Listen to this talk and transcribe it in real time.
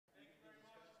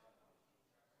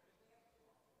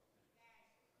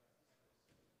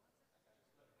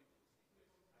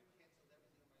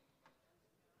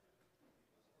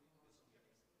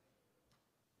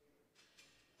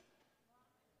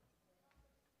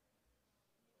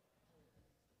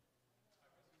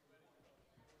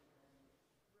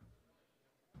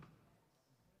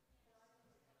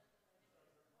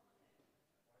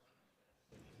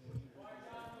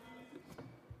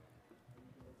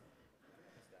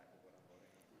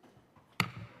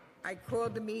I call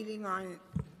the meeting on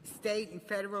state and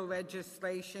federal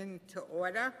legislation to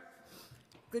order.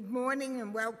 Good morning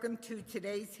and welcome to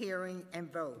today's hearing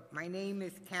and vote. My name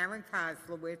is Karen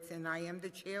Koslowitz and I am the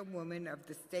chairwoman of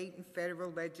the State and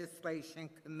Federal Legislation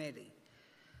Committee.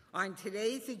 On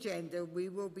today's agenda, we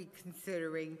will be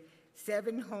considering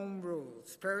 7 home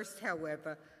rules. First,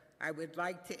 however, I would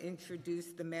like to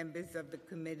introduce the members of the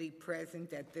committee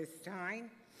present at this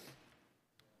time.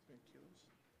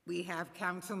 We have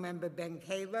Councilmember Ben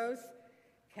Kalos,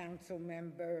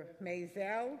 Councilmember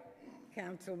Maisel,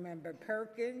 Councilmember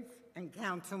Perkins, and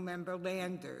Councilmember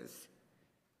Landers.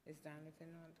 Is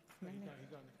Donovan on the committee?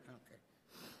 Okay.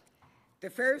 The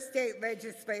first state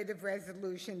legislative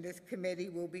resolution this committee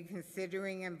will be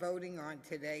considering and voting on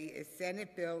today is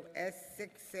Senate Bill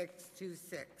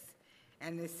S6626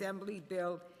 and Assembly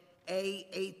Bill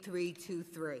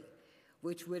A8323.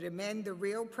 Which would amend the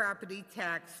real property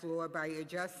tax law by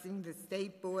adjusting the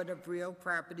State Board of Real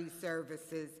Property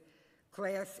Services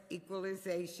class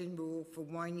equalization rule for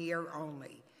 1 year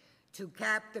only, to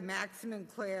cap the maximum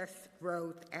class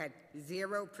growth at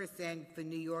 0% for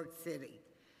New York City.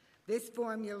 This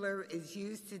formula is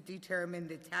used to determine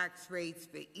the tax rates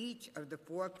for each of the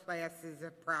 4 classes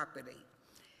of property.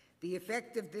 The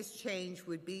effect of this change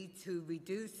would be to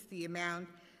reduce the amount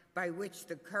by which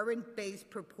the current base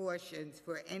proportions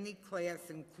for any class,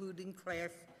 including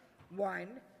class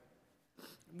 1,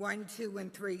 2,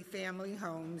 and 3 family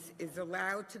homes, is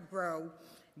allowed to grow,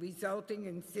 resulting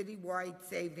in citywide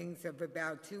savings of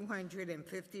about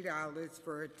 $250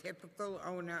 for a typical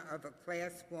owner of a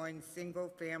class 1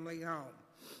 single-family home.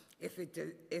 If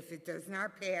it does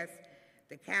not pass,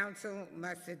 the council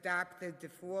must adopt the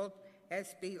default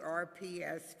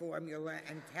SBRPS formula,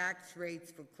 and tax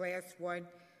rates for class 1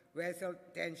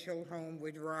 residential home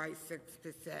would rise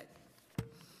 6%.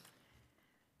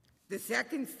 The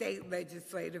second state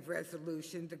legislative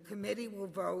resolution the committee will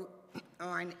vote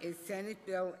on is Senate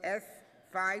Bill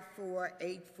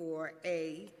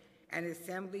S5484A and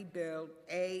Assembly Bill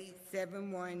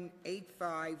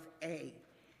A7185A.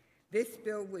 This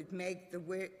bill would make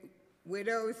the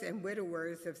widows and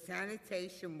widowers of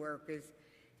sanitation workers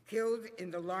killed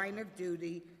in the line of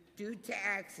duty due to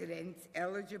accidents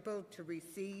eligible to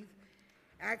receive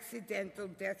accidental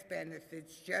death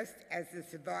benefits just as the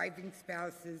surviving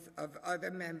spouses of other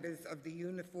members of the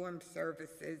uniformed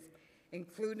services,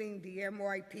 including the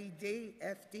NYPD,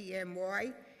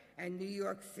 FDNY, and New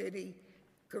York City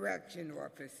correction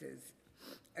officers.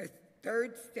 A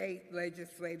third state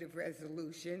legislative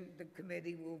resolution the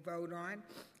committee will vote on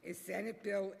is Senate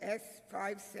Bill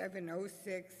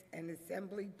S5706 and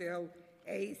Assembly Bill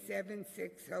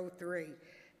A7603.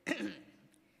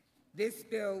 This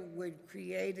bill would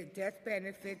create a death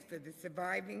benefit for the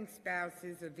surviving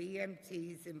spouses of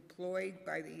EMTs employed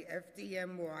by the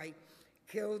FDNY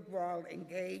killed while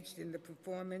engaged in the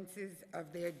performances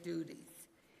of their duties.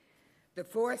 The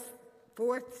fourth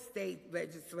state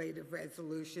legislative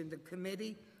resolution the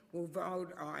committee will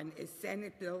vote on is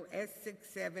Senate Bill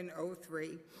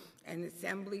S6703 and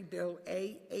Assembly Bill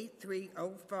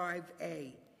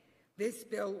A8305A. This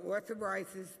bill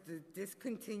authorizes the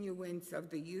discontinuance of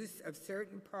the use of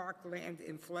certain parkland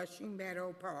in Flushing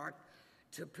Meadow Park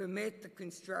to permit the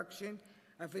construction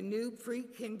of a new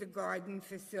pre-kindergarten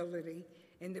facility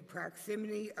in the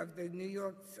proximity of the New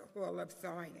York Hall of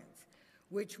Science,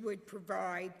 which would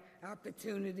provide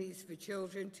opportunities for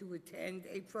children to attend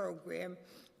a program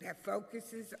that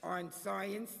focuses on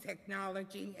science,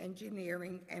 technology,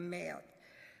 engineering, and math.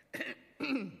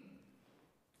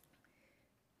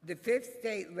 The fifth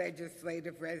state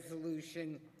legislative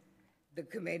resolution the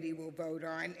committee will vote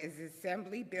on is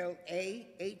Assembly Bill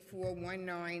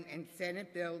A8419 and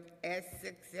Senate Bill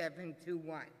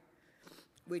S6721,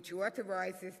 which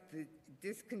authorizes the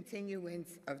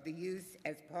discontinuance of the use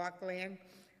as parkland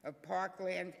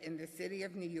in the city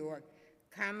of New York,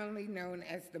 commonly known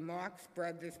as the Marx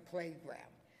Brothers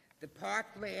Playground. The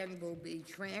parkland will be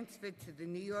transferred to the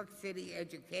New York City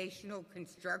Educational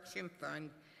Construction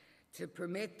Fund to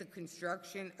permit the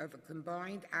construction of a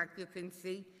combined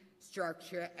occupancy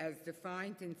structure as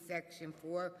defined in Section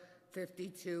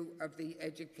 452 of the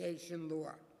Education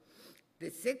Law. The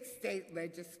sixth state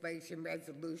legislation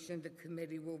resolution the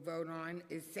committee will vote on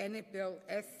is Senate Bill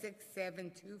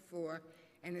S6724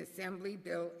 and Assembly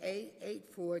Bill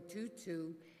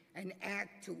A8422, an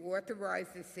act to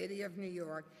authorize the City of New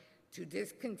York to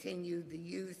discontinue the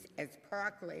use as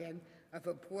parkland of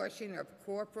a portion of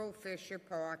Corporal Fisher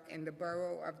Park in the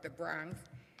borough of the Bronx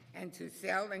and to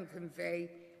sell and convey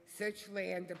such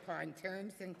land upon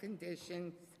terms and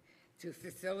conditions to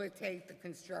facilitate the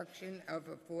construction of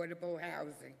affordable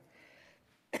housing.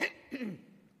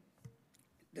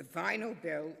 The final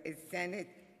bill is Senate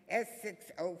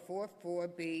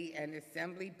S6044B and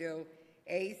Assembly Bill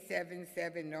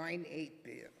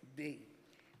A7798B.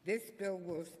 This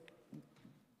bill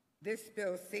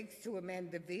seeks to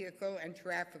amend the vehicle and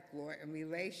traffic law in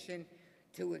relation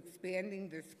to expanding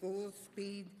the school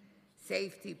speed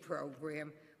safety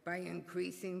program by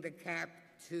increasing the cap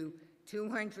to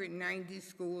 290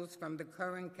 schools from the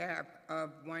current cap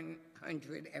of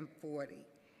 140.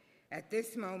 At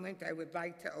this moment, I would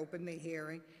like to open the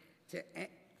hearing to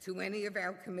any of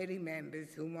our committee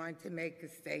members who want to make a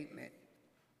statement.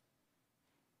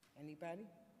 Anybody?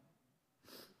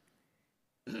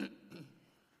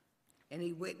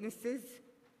 Any witnesses?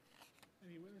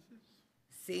 Any witnesses?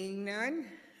 Seeing none,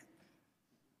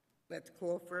 let's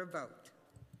call for a vote.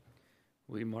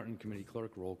 William Martin, Committee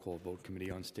Clerk, roll call vote, Committee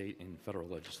on State and Federal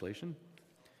Legislation.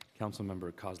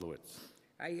 Councilmember Kozlowitz.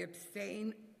 I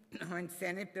abstain on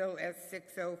Senate Bill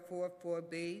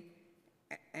S6044B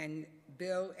and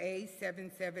Bill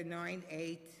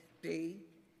A7798B,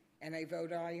 and I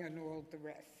vote aye on all the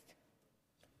rest.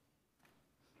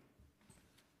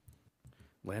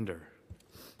 Lander.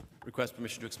 Request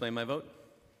permission to explain my vote.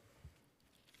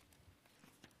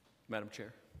 Madam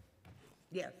Chair.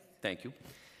 Yes. Thank you.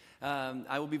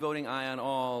 I will be voting aye on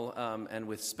all and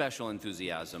with special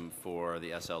enthusiasm for the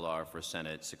SLR for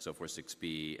Senate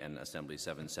 6046B and Assembly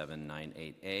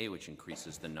 7798A, which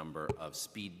increases the number of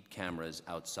speed cameras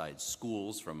outside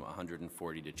schools from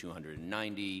 140 to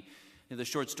 290. The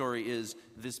short story is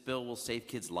this bill will save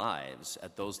kids' lives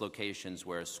at those locations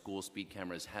where school speed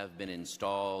cameras have been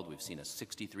installed. We've seen a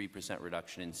 63%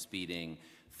 reduction in speeding,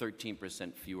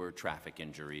 13% fewer traffic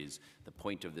injuries. The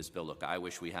point of this bill, look, I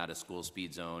wish we had a school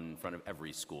speed zone in front of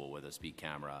every school with a speed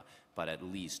camera, but at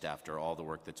least after all the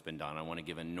work that's been done, I want to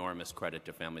give enormous credit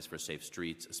to Families for Safe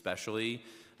Streets, especially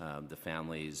the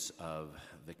families of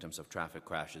victims of traffic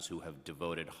crashes who have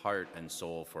devoted heart and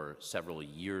soul for several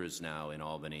years now in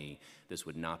Albany. This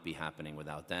would not be happening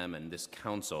without them, and this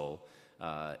council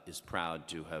is proud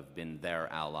to have been their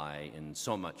ally in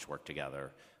so much work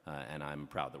together, and I'm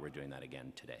proud that we're doing that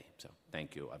again today. So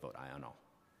thank you. I vote aye on all.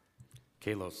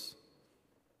 Kalos.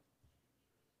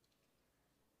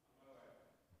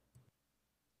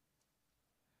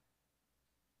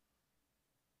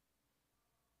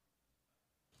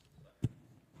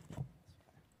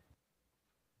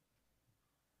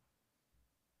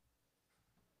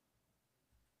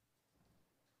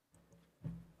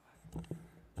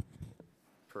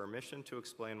 Permission to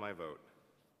explain my vote.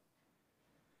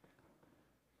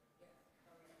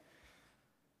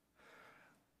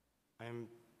 I'm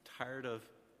tired of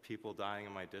people dying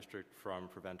in my district from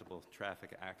preventable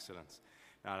traffic accidents,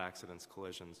 not accidents,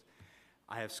 collisions.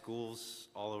 I have schools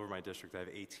all over my district. I have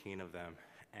 18 of them,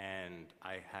 and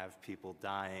I have people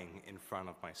dying in front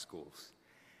of my schools,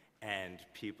 and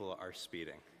people are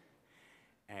speeding.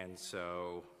 And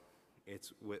so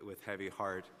it's with heavy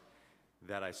heart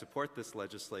that I support this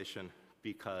legislation,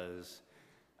 because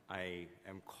I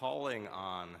am calling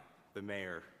on the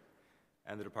mayor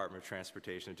and the Department of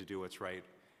Transportation to do what's right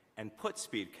and put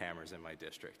speed cameras in my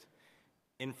district,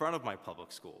 in front of my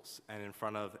public schools and in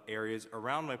front of areas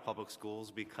around my public schools,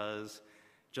 because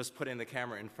just putting the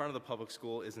camera in front of the public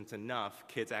school isn't enough.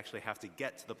 Kids actually have to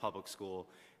get to the public school,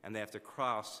 and they have to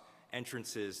cross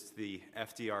entrances to the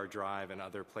FDR Drive and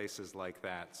other places like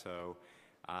that. So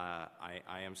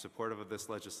I am supportive of this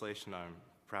legislation. I'm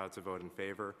proud to vote in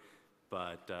favor,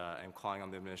 but I'm calling on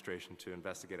the administration to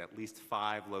investigate at least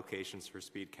 5 locations for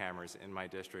speed cameras in my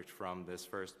district from this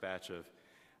first batch of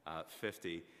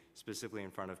 50, specifically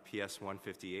in front of PS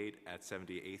 158 at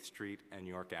 78th Street and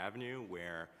York Avenue,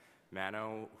 where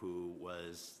Mano, who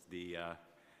was the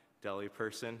deli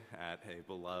person at a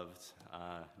beloved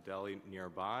deli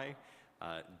nearby,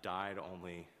 died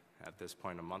only at this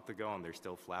point a month ago, and there's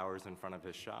still flowers in front of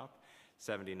his shop.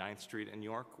 79th Street in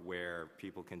York, where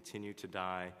people continue to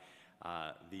die.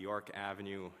 The York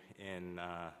Avenue in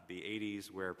the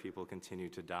 80s, where people continue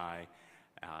to die.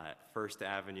 First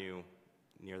Avenue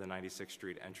near the 96th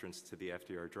Street entrance to the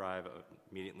FDR Drive,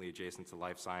 immediately adjacent to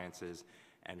Life Sciences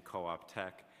and Co-op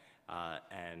Tech,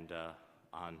 and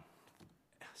on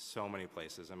so many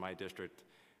places. In my district,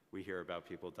 we hear about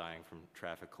people dying from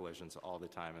traffic collisions all the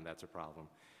time, and that's a problem.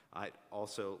 I'd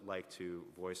also like to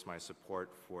voice my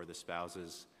support for the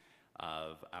spouses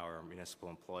of our municipal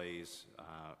employees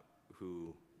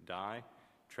who die.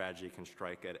 Tragedy can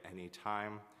strike at any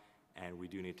time, and we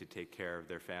do need to take care of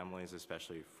their families,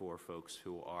 especially for folks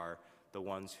who are the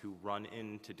ones who run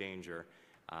into danger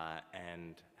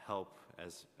and help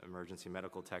as emergency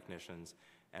medical technicians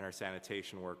and our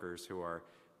sanitation workers who are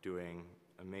doing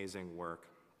amazing work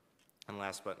And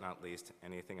last but not least,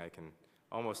 anything I can,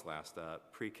 almost last,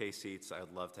 pre-K seats.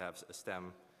 I'd love to have a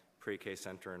STEM pre-K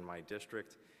center in my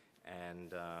district.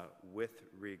 And with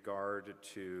regard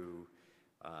to,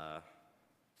 I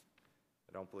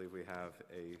don't believe we have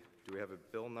do we have a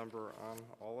bill number on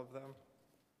all of them?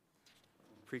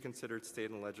 Pre-considered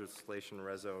state and legislation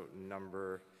reso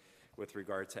number with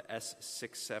regard to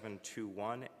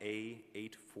S6721,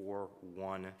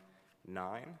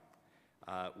 A8419,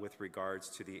 with regards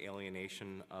to the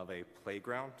alienation of a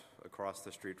playground across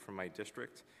the street from my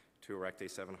district to erect a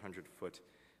 700-foot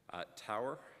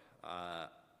tower.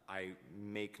 I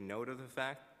make note of the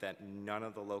fact that none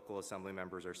of the local assembly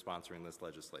members are sponsoring this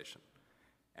legislation,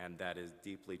 and that is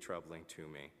deeply troubling to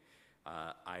me.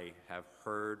 I have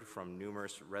heard from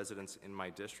numerous residents in my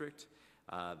district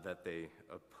that they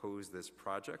oppose this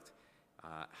project.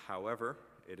 However,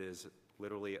 it is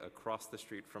literally across the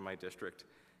street from my district,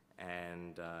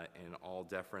 and in all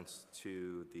deference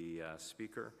to the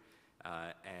speaker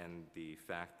and the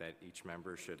fact that each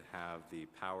member should have the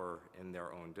power in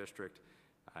their own district,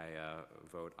 I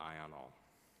vote aye on all.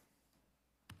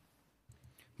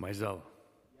 Mizell.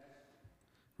 Yes.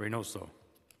 Reynoso.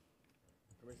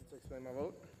 Permission to explain my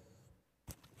vote?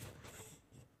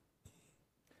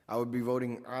 I would be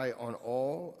voting aye on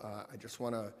all. I just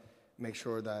want to make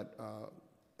sure that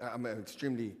I'm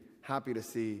extremely happy to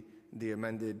see the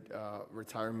amended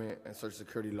retirement and Social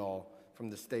Security law from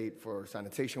the state for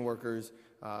sanitation workers.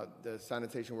 The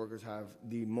sanitation workers have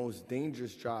the most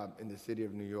dangerous job in the city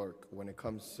of New York when it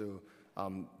comes to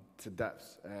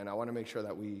deaths. And I want to make sure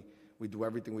that we do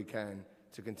everything we can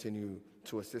to continue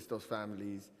to assist those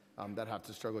families that have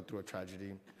to struggle through a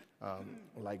tragedy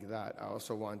like that. I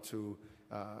also want to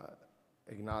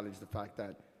acknowledge the fact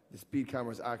that the speed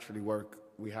cameras actually work.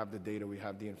 We have the data, we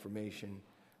have the information,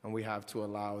 and we have to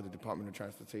allow the Department of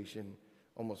Transportation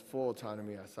almost full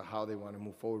autonomy as to how they want to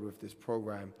move forward with this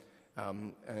program,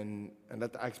 and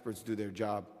let the experts do their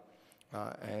job.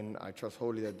 And I trust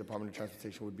wholly that the Department of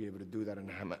Transportation would be able to do that,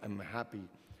 and I'm happy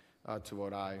to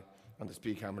vote aye on the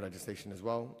speed camera legislation as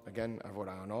well. Again, I vote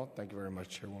aye on all. Thank you very much,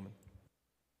 Chairwoman.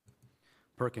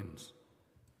 Perkins.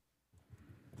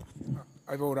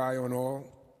 I vote aye on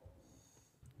all.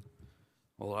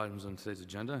 All items on today's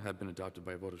agenda have been adopted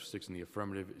by a vote of 6 in the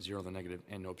affirmative, 0 in the negative,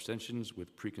 and no abstentions,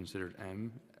 with pre-considered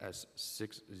M as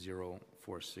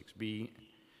 6046B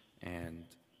and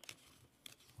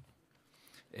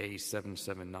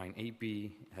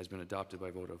A7798B has been adopted by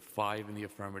a vote of 5 in the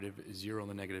affirmative, 0 in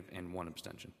the negative, and 1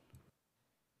 abstention.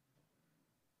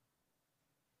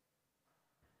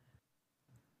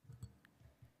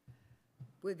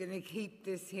 We're going to keep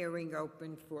this hearing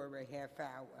open for a half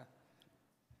hour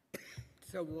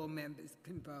so all members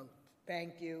can vote.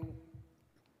 Thank you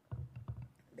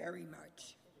very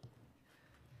much.